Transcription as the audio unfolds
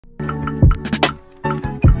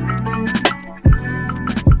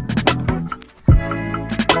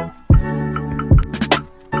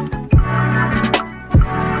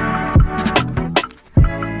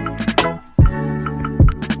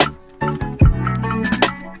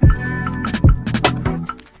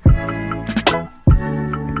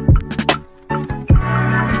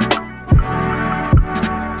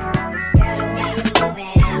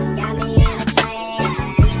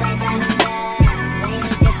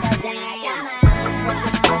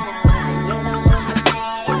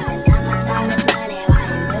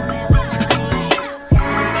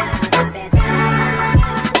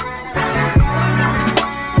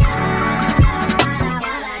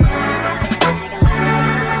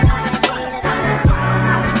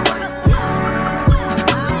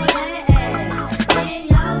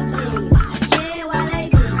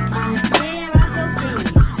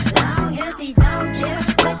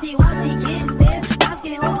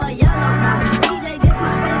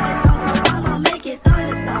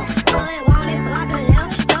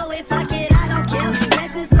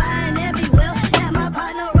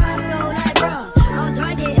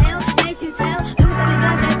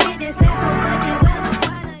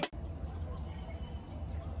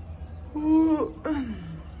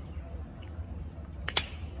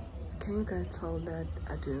That's all that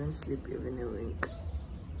I didn't sleep even a wink.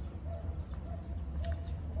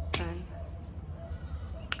 Son.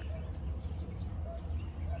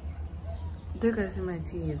 Do you guys see my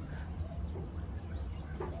teeth?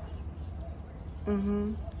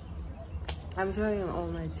 I'm showing all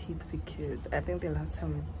my teeth because I think the last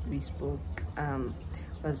time we spoke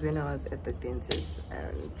was when I was at the dentist,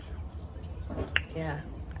 and yeah,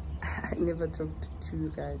 I never talked to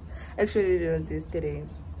you guys. Actually, it was yesterday,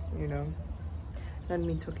 you know, not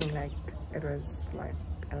me talking like it was like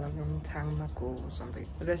a long time ago or something.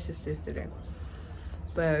 It was just yesterday,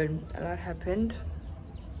 but a lot happened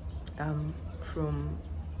from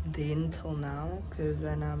then till now, because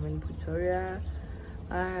when I'm in Pretoria,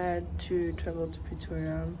 I had to travel to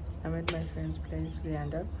Pretoria. I'm at my friend's place,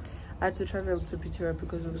 Leander. I had to travel to Pretoria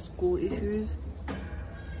because of school issues.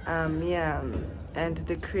 Yeah, and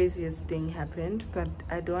the craziest thing happened, but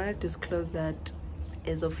I don't want to disclose that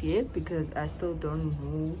as of yet because I still don't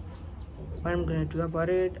know what I'm gonna do about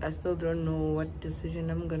it. I still don't know what decision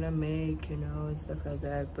I'm gonna make, you know, and stuff like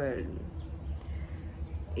that. But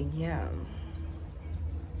yeah,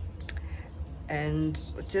 and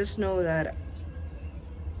just know that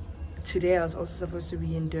today I was also supposed to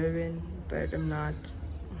be in Durban, but I'm not.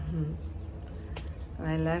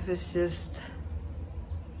 My life is just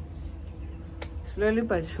slowly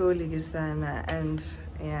but surely Gisana, and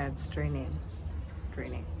yeah, it's draining.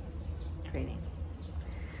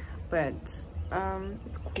 But it's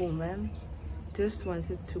cool, man. Just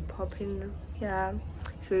wanted to pop in, yeah,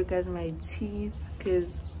 show you guys my teeth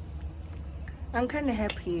because I'm kind of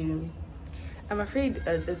happy. I'm afraid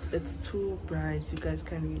it's too bright, you guys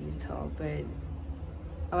can't really tell, but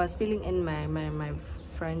I was feeling in my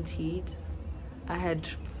front teeth. I had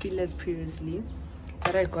fillers previously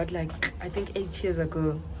that I got like I think 8 years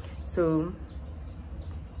ago, so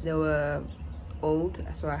they were old,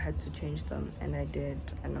 so I had to change them, and I did,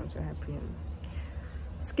 and I'm so happy.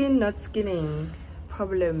 Skin not skinning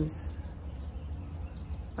problems,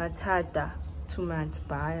 matata, too much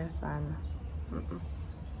bias, and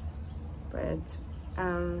but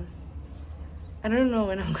I don't know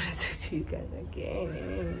when I'm gonna talk to you guys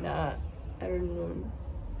again. Nah, I don't know.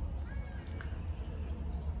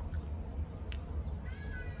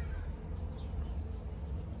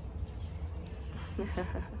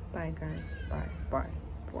 Bye guys, bye.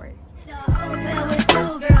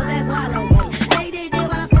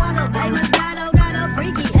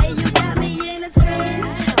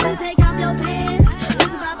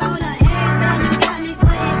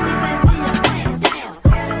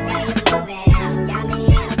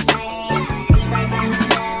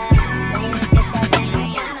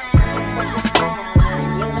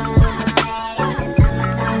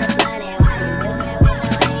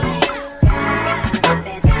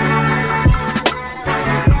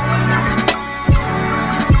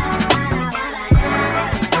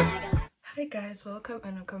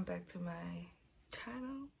 Welcome back to my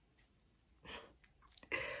channel.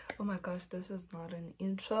 Oh my gosh, this is not an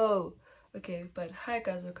intro. Okay, but hi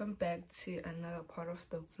guys, welcome back to another part of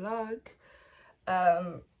the vlog.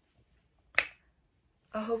 I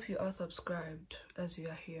hope you are subscribed as you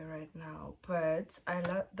are here right now, but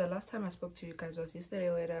the last time I spoke to you guys was yesterday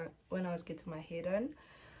when I was getting my hair done.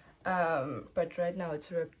 But right now it's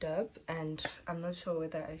wrapped up, and I'm not sure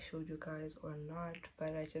whether I showed you guys or not,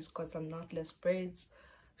 but I just got some knotless braids,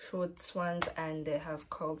 short ones, and they have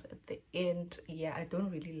curls at the end. Yeah, I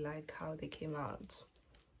don't really like how they came out.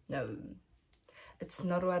 No, it's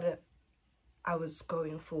not what I was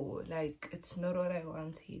going for. Like, it's not what I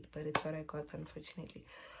wanted, but it's what I got, unfortunately.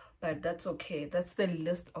 But that's okay. That's the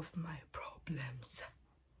list of my problems,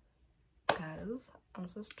 guys. I'm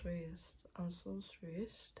so stressed,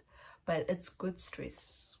 but it's good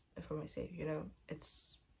stress, if I may say, you know.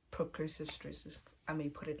 It's progressive stress, if I may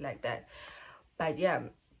put it like that. But yeah,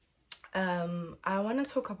 I want to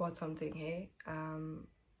talk about something here,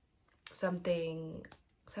 something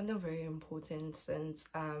very important, since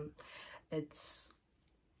it's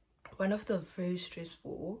one of the very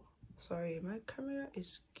stressful. Sorry, my camera is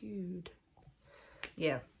skewed.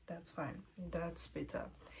 Yeah, that's fine, that's better.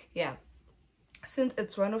 Yeah, since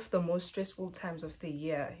it's one of the most stressful times of the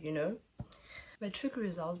year, you know. Matric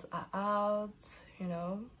results are out, you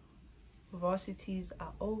know, varsities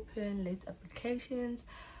are open, late applications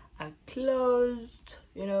are closed,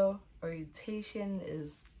 you know, orientation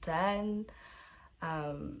is done.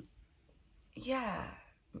 Yeah,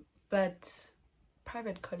 but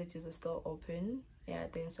private colleges are still open. Yeah, I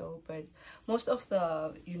think so, but most of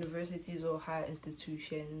the universities or higher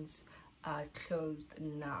institutions are closed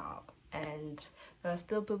now, and there are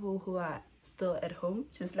still people who are still at home,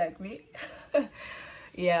 just like me.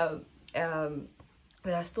 Yeah,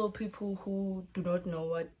 There are still people who do not know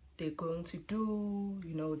what they're going to do,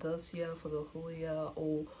 you know, this year, for the whole year,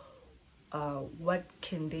 or what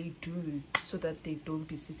can they do so that they don't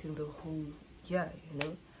be sitting the whole year, you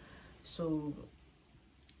know. So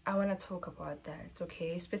I want to talk about that,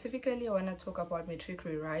 okay? Specifically, I want to talk about matric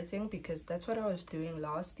rewriting, because that's what I was doing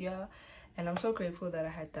last year, and I'm so grateful that I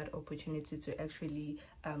had that opportunity to actually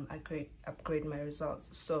upgrade my results.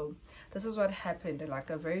 So this is what happened, like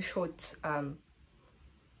a very short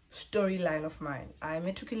storyline of mine. I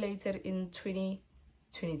matriculated in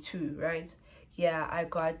 2022, right? Yeah, I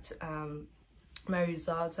got my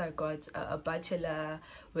results. I got a bachelor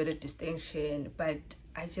with a distinction, but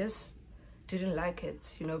I just didn't like it,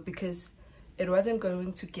 you know, because it wasn't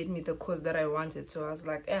going to get me the course that I wanted. So I was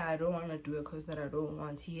like, I don't want to do a course that I don't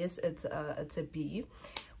want. Yes, it's a B,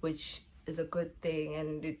 which is a good thing,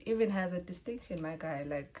 and it even has a distinction, my guy.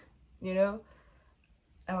 Like, you know,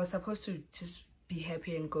 I was supposed to just be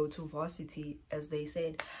happy and go to varsity, as they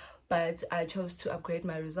said, but I chose to upgrade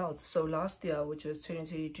my results. So last year, which was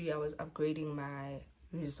 2023, I was upgrading my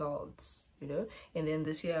results, you know, and then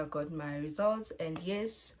this year I got my results, and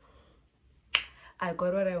yes, I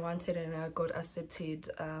got what I wanted, and I got accepted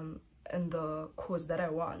in the course that I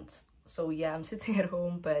want. So yeah, I'm sitting at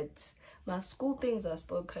home, but my school things are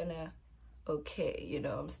still kind of okay, you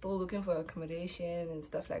know. I'm still looking for accommodation and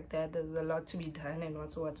stuff like that. There's a lot to be done and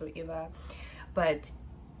whatsoever, but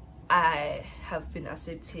I have been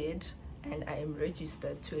accepted and I am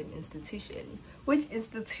registered to an institution. Which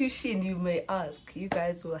institution, you may ask? You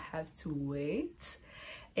guys will have to wait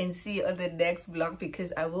and see on the next vlog,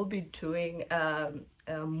 because I will be doing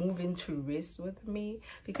moving to rest with me,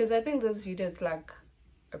 because I think this video is like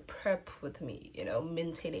a prep with me, you know,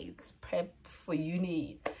 maintenance prep for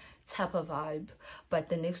uni type of vibe. But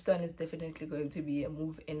the next one is definitely going to be a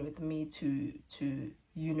move in with me to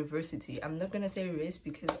university. I'm not gonna say race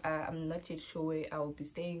because I'm not yet sure where I will be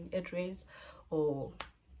staying at race or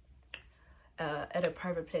at a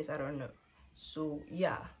private place. I don't know. So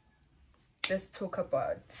yeah, let's talk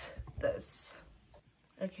about this.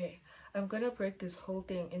 Okay, I'm gonna break this whole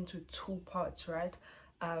thing into two parts, right?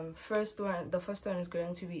 The first one is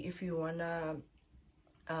going to be if you wanna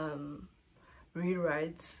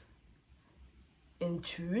rewrite in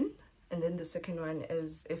June, and then the second one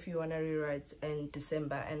is if you want to rewrite in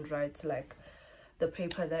December and write like the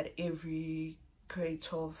paper that every grade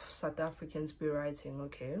 12 South Africans be writing.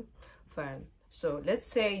 Okay, fine. So let's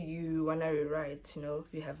say you want to rewrite, you know,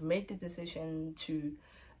 you have made the decision to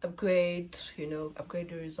upgrade, you know,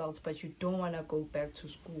 upgrade your results, but you don't want to go back to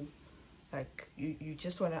school. Like you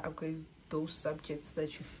just want to upgrade those subjects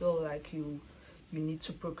that you feel like you need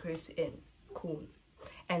to progress in. Cool.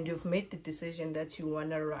 And you've made the decision that you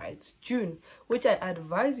want to write June, which I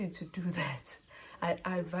advise you to do that. I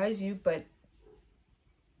advise you, but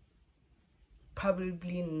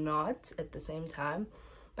probably not at the same time,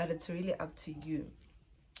 but it's really up to you,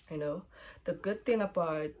 you know. The good thing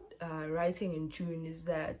about writing in June is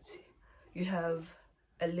that you have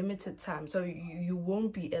a limited time, so you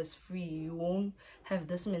won't be as free. You won't have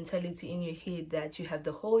this mentality in your head that you have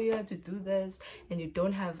the whole year to do this and you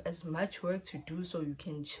don't have as much work to do, so you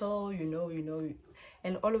can chill, you know,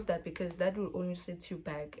 and all of that, because that will only set you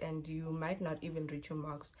back and you might not even reach your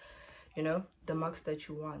marks, you know, the marks that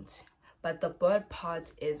you want. But the bad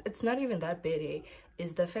part is, it's not even that bad,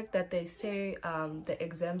 is the fact that they say the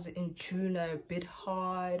exams in June are a bit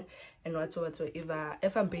hard and whatsoever.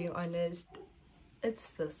 If I'm being honest, it's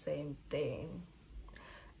the same thing.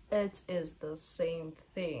 It is the same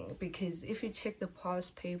thing, because if you check the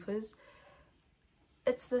past papers,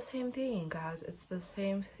 it's the same thing, guys. It's the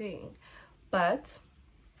same thing. But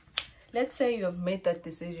let's say you have made that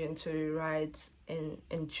decision to rewrite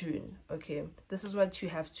in June. Okay, this is what you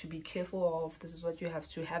have to be careful of, this is what you have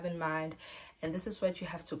to have in mind, and this is what you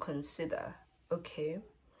have to consider. Okay,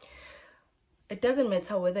 it doesn't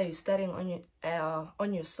matter whether you're studying on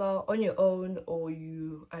your own, or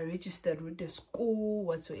you are registered with the school,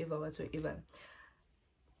 whatsoever.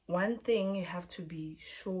 One thing you have to be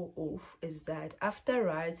sure of is that after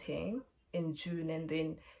writing in June and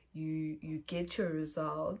then you get your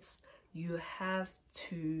results, you have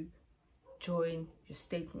to join your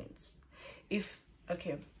statements. If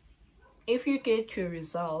you get your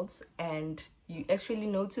results and you actually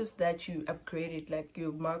notice that you upgraded, like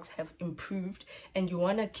your marks have improved, and you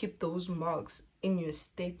want to keep those marks in your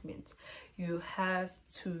statement, you have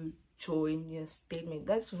to join your statement.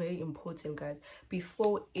 That's very important, guys.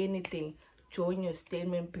 Before anything, join your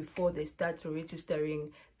statement before they start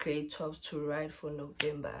registering grade 12s to write for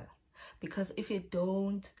November, because if you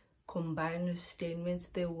don't combine your statements,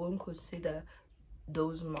 they won't consider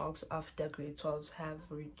those marks after grade 12s have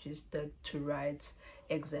registered to write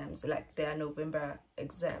exams, like their November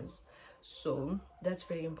exams. So that's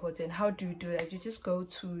very important. How do you do that? You just go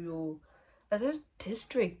to your other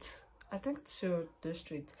district. I think it's your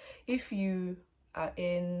district. If you are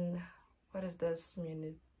in, what is this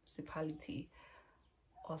municipality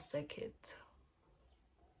or circuit?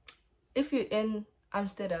 If you're in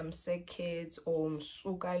Amsterdam circuit or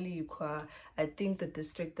Msugalikwa, I think the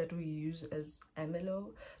district that we use is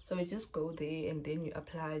Amelo. So you just go there and then you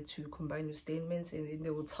apply to combine your statements, and then they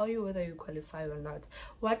will tell you whether you qualify or not.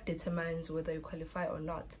 What determines whether you qualify or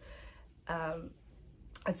not?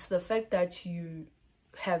 It's the fact that you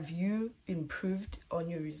improved on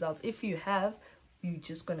your results. If you have, you're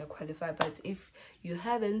just gonna qualify, but if you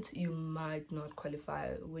haven't, you might not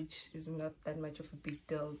qualify, which is not that much of a big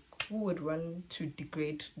deal. Who would run to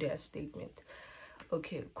degrade their statement?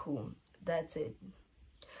 Okay, cool, that's it.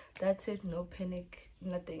 No panic,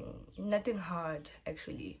 nothing hard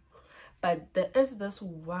actually. But there is this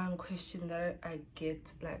one question that I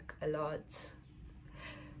get like a lot,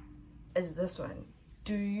 is this one.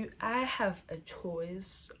 I have a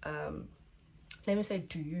choice? Let me say,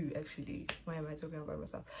 do you actually, why am I talking about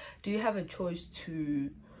myself? Do you have a choice to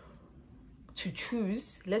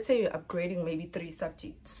choose? Let's say you're upgrading maybe 3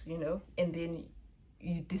 subjects, you know, and then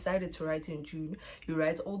you decided to write in June. You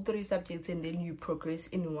write all 3 subjects and then you progress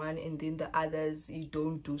in one, and then the others you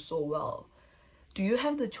don't do so well. Do you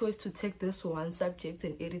have the choice to take this one subject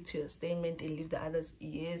and add it to your statement and leave the others?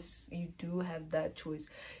 Yes, you do have that choice.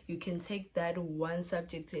 You can take that one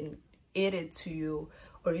subject and add it to your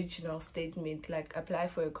original statement, like apply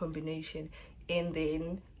for a combination, and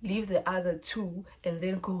then leave the other 2 and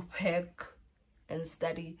then go back and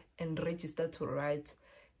study and register to write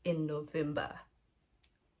in November.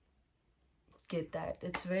 Get that?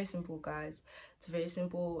 It's very simple, guys. It's very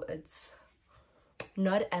simple. It's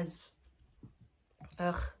not as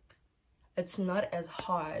it's not as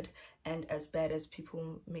hard and as bad as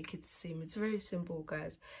people make it seem. It's very simple,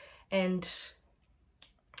 guys. And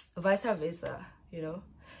vice versa, you know,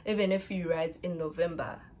 even if you write in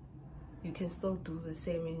November, you can still do the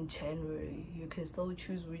same in January. You can still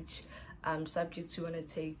choose which subjects you want to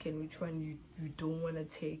take and which one you don't want to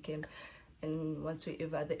take, and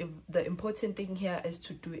whatsoever. The important thing here is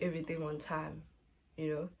to do everything on time,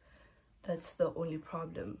 you know. That's the only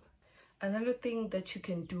problem. Another thing that you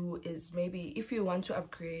can do is, maybe if you want to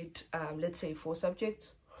upgrade, let's say 4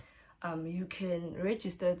 subjects, you can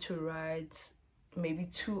register to write maybe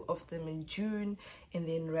 2 of them in June and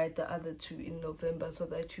then write the other 2 in November, so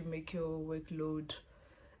that you make your workload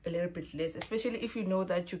a little bit less, especially if you know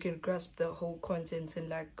that you can grasp the whole content in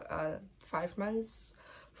like 5 months,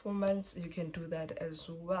 4 months. You can do that as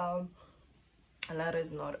well, and that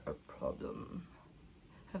is not a problem.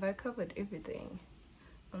 Have I covered everything?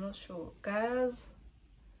 I'm not sure, guys.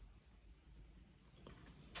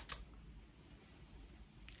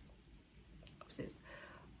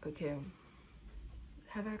 Okay,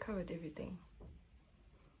 have I covered everything?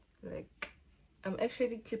 Like, I'm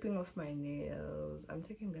actually clipping off my nails. I'm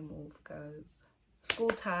taking them off, guys. School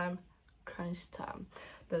time, crunch time.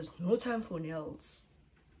 There's no time for nails.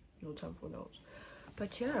 No time for nails.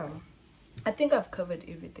 But yeah, I think I've covered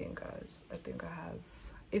everything, guys. I think I have.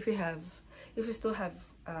 If you still have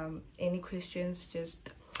any questions, just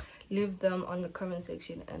leave them on the comment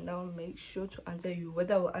section and I'll make sure to answer you.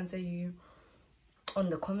 Whether I will answer you on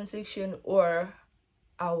the comment section or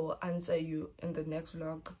I will answer you in the next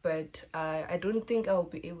vlog, but I don't think I'll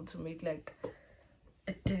be able to make like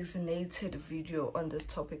a designated video on this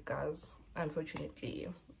topic, guys, unfortunately,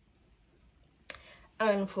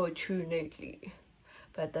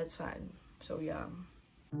 but that's fine. So yeah.